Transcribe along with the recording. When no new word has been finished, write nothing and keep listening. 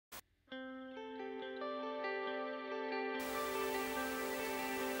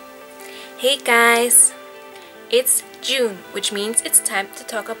Hey guys! It's June, which means it's time to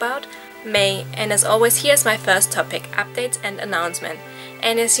talk about May, and as always here's my first topic, updates and announcement.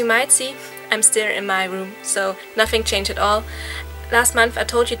 And as you might see, I'm still in my room, so nothing changed at all. Last month I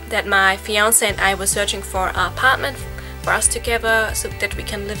told you that my fiance and I were searching for an apartment for us together so that we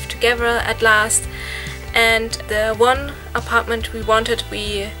can live together at last, and the one apartment we wanted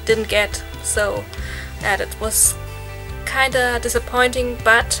we didn't get, so that was kinda disappointing,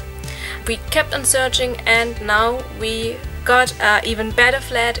 but we kept on searching and now we got an even better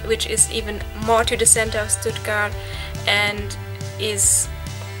flat, which is even more to the center of Stuttgart and is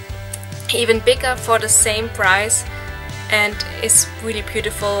even bigger for the same price and is really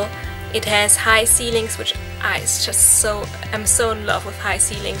beautiful. It has high ceilings, which I'm so in love with high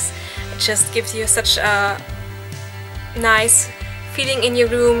ceilings. It just gives you such a nice feeling in your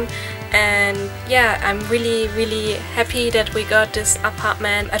room. And yeah, I'm really happy that we got this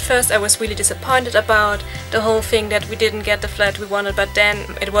apartment. At first I was really disappointed about the whole thing that we didn't get the flat we wanted, but then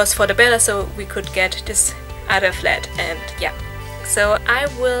it was for the better, so we could get this other flat. And yeah, so I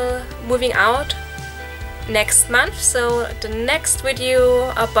will moving out next month, so the next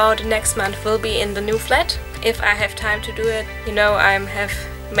video about the next month will be in the new flat, if I have time to do it. You know, I have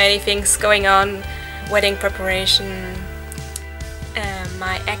many things going on, wedding preparation,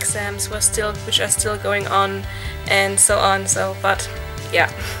 my exams which are still going on, and so on. So, but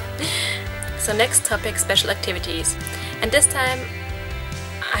yeah. So next topic, special activities. And this time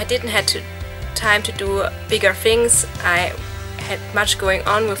I didn't have time to do bigger things. I had much going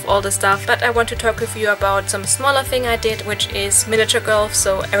on with all the stuff, but I want to talk with you about some smaller thing I did, which is miniature golf.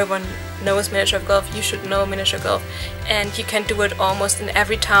 So everyone knows miniature golf, you should know miniature golf, and you can do it almost in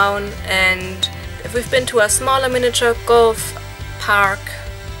every town. And we've been to a smaller miniature golf park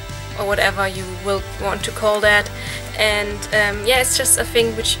or whatever you will want to call that, and yeah, it's just a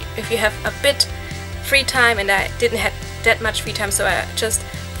thing which, if you have a bit free time, and I didn't have that much free time, so I just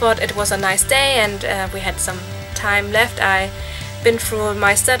thought it was a nice day and we had some time left. I been through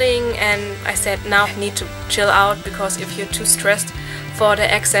my studying and I said now I need to chill out, because if you're too stressed for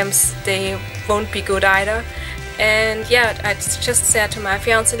the exams they won't be good either. And yeah, I just said to my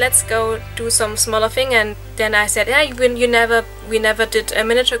fiance, let's go do some smaller thing. And then I said, yeah, we never did a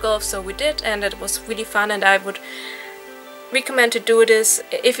miniature golf, so we did, and it was really fun. And I would recommend to do this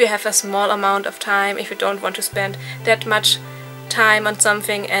if you have a small amount of time, if you don't want to spend that much time on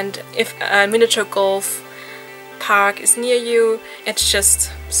something, and if a miniature golf park is near you. It's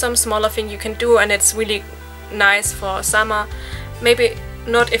just some smaller thing you can do, and it's really nice for summer. Maybe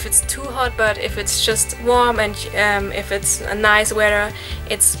not if it's too hot, but if it's just warm and if it's a nice weather,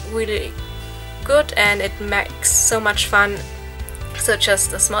 it's really good and it makes so much fun. So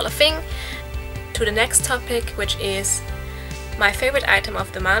just a smaller thing. To the next topic, which is my favorite item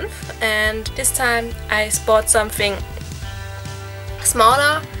of the month, and this time I bought something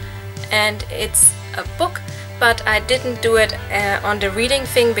smaller and it's a book, but I didn't do it on the reading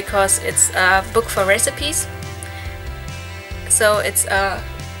thing because it's a book for recipes. So it's a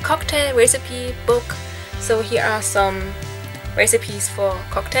cocktail recipe book. So here are some recipes for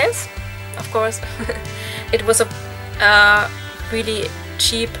cocktails, of course. It was a really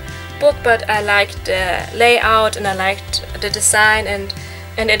cheap book, but I liked the layout and I liked the design, and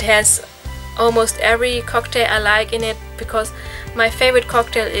it has almost every cocktail I like in it, because my favorite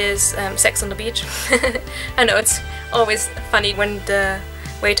cocktail is Sex on the Beach. I know it's always funny when the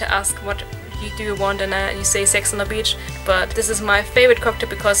waiter asks what do you want, and you say Sex on the Beach, but this is my favorite cocktail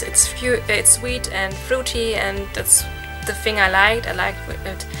because it's sweet and fruity, and that's the thing I liked. I like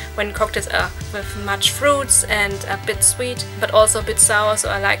it when cocktails are with much fruits and a bit sweet, but also a bit sour, so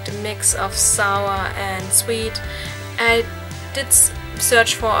I like the mix of sour and sweet. I did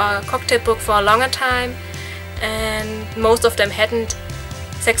search for a cocktail book for a longer time, and most of them hadn't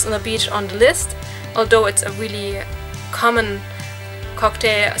Sex on the Beach on the list, although it's a really common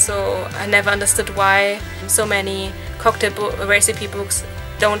cocktail, so I never understood why so many cocktail recipe books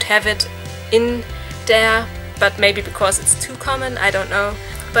don't have it in there, but maybe because it's too common, I don't know.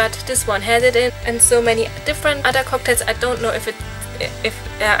 But this one had it in, and so many different other cocktails. I don't know if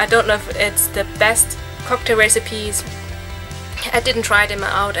it's the best cocktail recipes. I didn't try them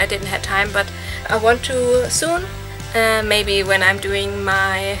out, I didn't have time, but I want to soon. Maybe when I'm doing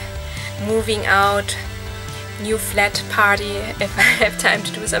my moving out new flat party, if I have time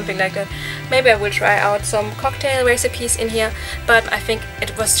to do something like that, maybe I will try out some cocktail recipes in here. But I think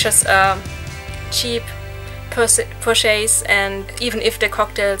it was just a cheap purchase, and even if the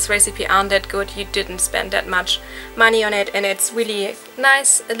cocktails recipe aren't that good, you didn't spend that much money on it, and it's really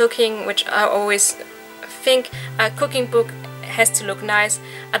nice looking, which I always think a cooking book has to look nice,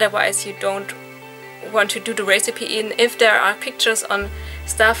 otherwise you don't want to do the recipe in. If there are pictures on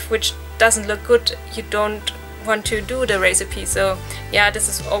stuff which doesn't look good, you don't want to do the recipe. So yeah, this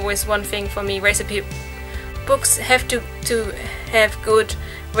is always one thing for me. Recipe books have to have good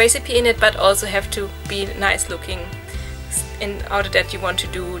recipe in it, but also have to be nice looking in order that you want to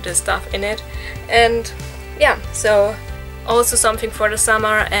do the stuff in it. And yeah, so also something for the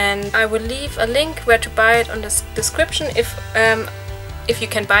summer, and I will leave a link where to buy it on the description if you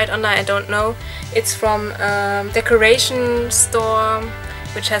can buy it online. I don't know. It's from decoration store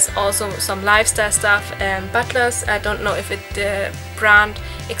which has also some lifestyle stuff, BUTLERS. I don't know if the brand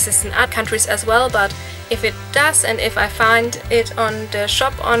exists in other countries as well, but if it does, and if I find it on the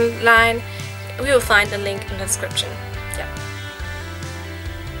shop online, we will find a link in the description. Yeah.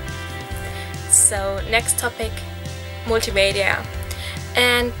 So next topic, multimedia.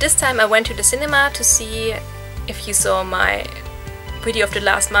 And this time I went to the cinema to see. If you saw my video of the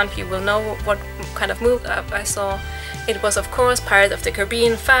last month, you will know what kind of movie I saw. It was of course Pirates of the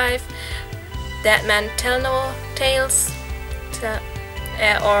Caribbean 5, Dead Man Tell No Tales,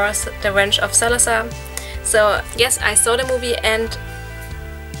 or The Revenge of Salazar. So yes, I saw the movie and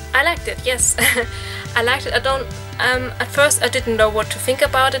I liked it. Yes, I liked it. At first I didn't know what to think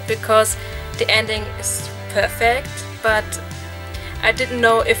about it because the ending is perfect, but I didn't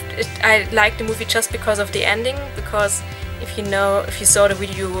know if I liked the movie just because of the ending, because if you saw the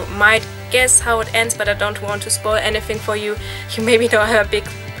video, you might guess how it ends, but I don't want to spoil anything for you. You maybe know I'm a big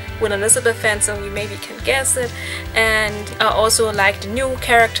Will Elizabeth fan, so you maybe can guess it. And I also liked the new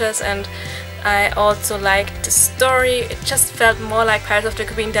characters, and I also liked the story. It just felt more like Pirates of the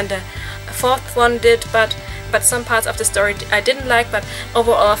Caribbean than the fourth one did, but some parts of the story I didn't like, but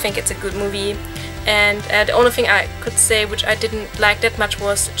overall I think it's a good movie. And the only thing I could say which I didn't like that much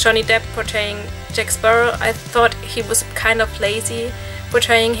was Johnny Depp portraying Jack Sparrow. I thought he was kind of lazy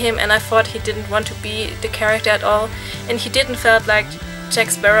portraying him, and I thought he didn't want to be the character at all, and he didn't felt like Jack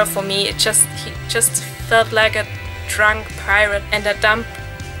Sparrow for me. He just felt like a drunk pirate, and a dumb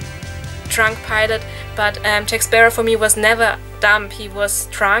drunk pilot. But Jack Sparrow for me was never dumb. He was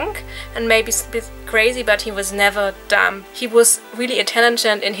drunk and maybe a bit crazy, but he was never dumb. He was really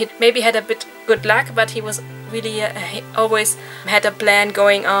intelligent, and he maybe had a bit good luck, but he was really he always had a plan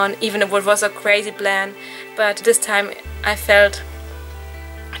going on, even if it was a crazy plan. But this time I felt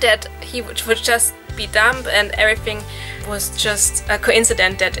that he would just be dumb, and everything was just a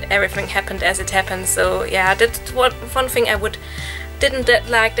coincidence that everything happened as it happened. So yeah, that's one thing I didn't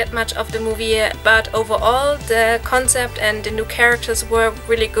like that much of the movie, but overall the concept and the new characters were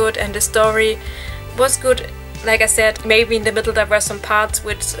really good, and the story was good. Like I said, maybe in the middle there were some parts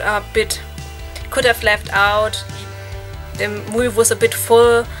which a bit could have left out. The movie was a bit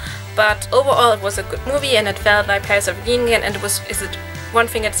full, but overall it was a good movie, and it felt like Pirates of the Caribbean, and one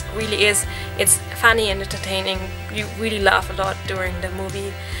thing it really is, it's funny and entertaining. You really laugh a lot during the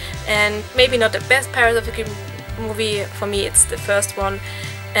movie, and maybe not the best Pirates of the Caribbean movie for me. It's the first one,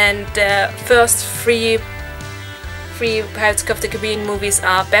 and the first three Pirates of the Caribbean movies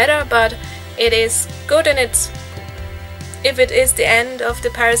are better, but it is good, and if it is the end of the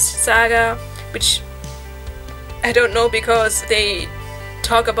Pirates saga, which I don't know because they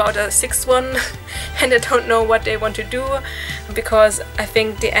talk about a sixth one and I don't know what they want to do, because I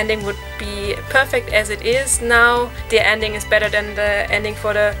think the ending would be perfect as it is now. The ending is better than the ending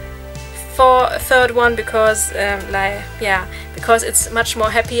for the third one, because because it's much more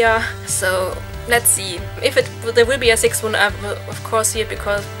happier. So let's see if there will be a sixth one. I will of course see it,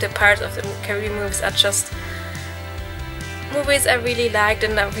 because the Pirates of the Caribbean movies are just movies I really liked,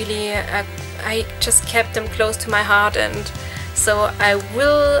 and I just kept them close to my heart, and so I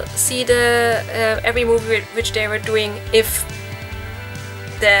will see every movie which they were doing if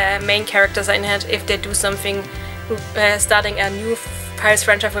the main characters are in it. If they do something starting a new Pirates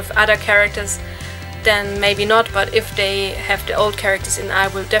franchise with other characters, then maybe not, but if they have the old characters in, I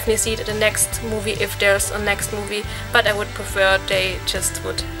will definitely see it in the next movie if there's a next movie. But I would prefer they just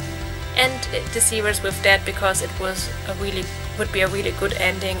would end the series with that, because it would be a really good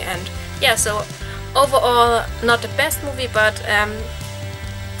ending. And yeah, so overall not the best movie, but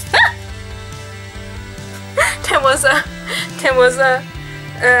there was a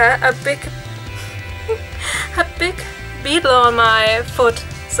big beetle on my foot,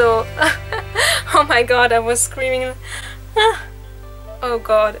 so oh my god, I was screaming. Oh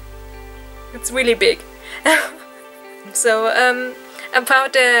god, it's really big. So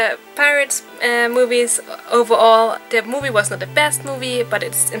about the Pirates movies, overall the movie was not the best movie, but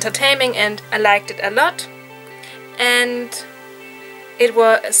it's entertaining and I liked it a lot, and it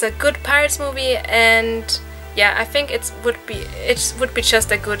was a good Pirates movie, and yeah, I think it would be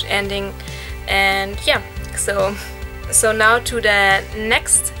just a good ending. And yeah, so now to the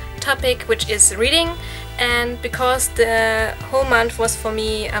next topic, which is reading. And because the whole month was for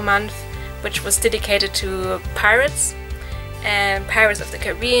me a month which was dedicated to pirates and Pirates of the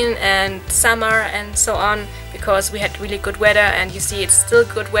Caribbean and summer and so on, because we had really good weather, and you see it's still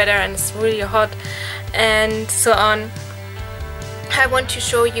good weather and it's really hot and so on, I want to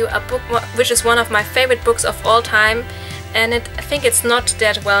show you a book which is one of my favorite books of all time, and I think it's not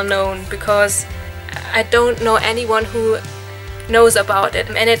that well known because I don't know anyone who knows about it,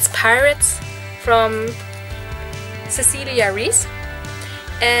 and it's Pirates from CELIA REES.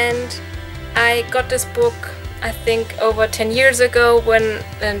 And I got this book I think over 10 years ago when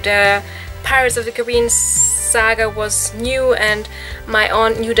the Pirates of the Caribbean saga was new, and my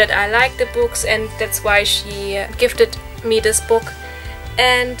aunt knew that I liked the books, and that's why she gifted me this book.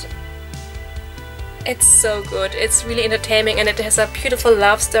 And it's so good, it's really entertaining, and it has a beautiful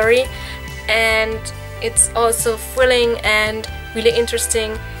love story, and it's also thrilling and really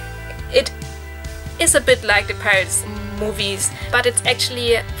interesting. It is a bit like the Pirates movies, but it's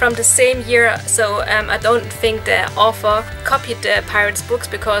actually from the same year, so I don't think the author copied the Pirates books,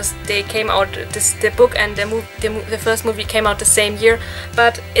 because they came out, the book and the first movie came out the same year,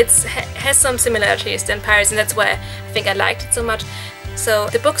 but it has some similarities than Pirates, and that's why I think I liked it so much. So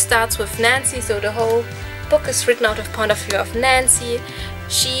the book starts with Nancy, so the whole book is written out of point of view of Nancy.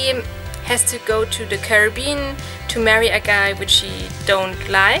 She has to go to the Caribbean to marry a guy which she don't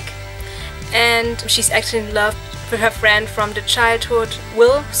like, and she's actually in love with her friend from the childhood,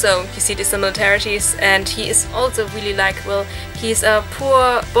 Will. So you see the similarities, and he is also really like Will. He's a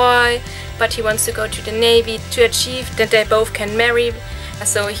poor boy, but he wants to go to the Navy to achieve that they both can marry.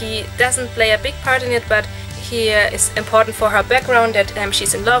 So he doesn't play a big part in it, but he is important for her background, that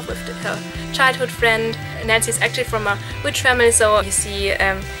she's in love with her childhood friend. Nancy is actually from a rich family, so you see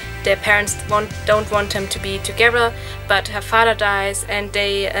their parents don't want them to be together, but her father dies and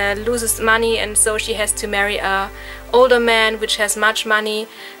they loses money, and so she has to marry a older man which has much money,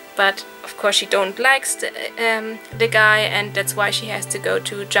 but of course she don't likes the guy, and that's why she has to go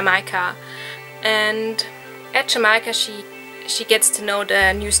to Jamaica. And at Jamaica she gets to know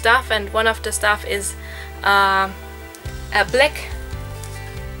the new staff, and one of the staff is a black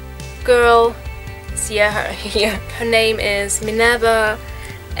girl. See her here. Her name is Minerva,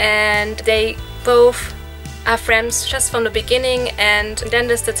 and they both are friends just from the beginning. And then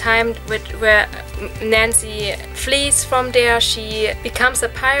there's the time where Nancy flees from there. She becomes a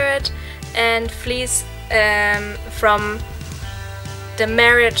pirate and flees from the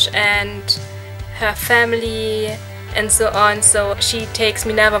marriage and her family and so on. So she takes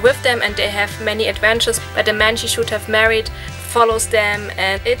Minerva with them, and they have many adventures, but the man she should have married follows them,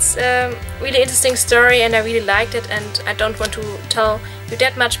 and it's a really interesting story, and I really liked it. And I don't want to tell you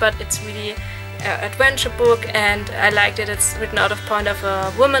that much, but it's really an adventure book, and I liked it. It's written out of point of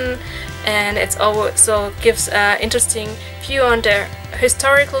a woman, and it's also gives an interesting view on the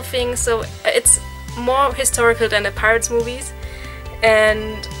historical things. So it's more historical than the Pirates movies,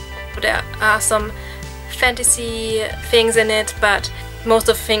 and there are some fantasy things in it, but most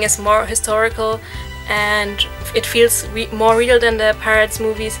of the thing is more historical, and it feels more real than the Pirates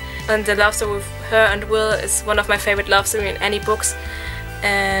movies. And the love story with her and Will is one of my favorite love stories in any books.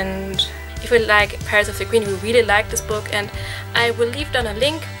 And if you like Pirates of the Caribbean, you really like this book, and I will leave down a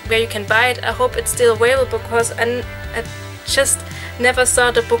link where you can buy it. I hope it's still available, because I just never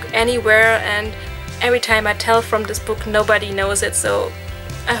saw the book anywhere, and every time I tell from this book nobody knows it, so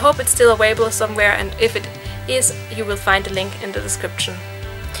I hope it's still available somewhere, and if it is, you will find the link in the description.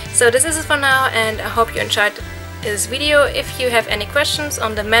 So this is it for now, and I hope you enjoyed this video. If you have any questions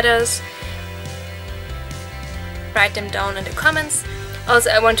on the matters, write them down in the comments. Also,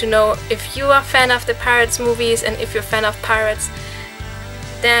 I want to know if you are a fan of the Pirates movies, and if you're a fan of pirates,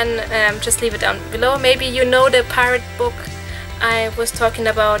 then just leave it down below. Maybe you know the pirate book I was talking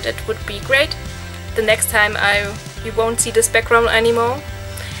about. It would be great. The next time you won't see this background anymore.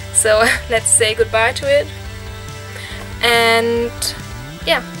 So let's say goodbye to it. And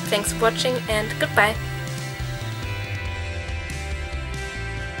yeah, thanks for watching, and goodbye.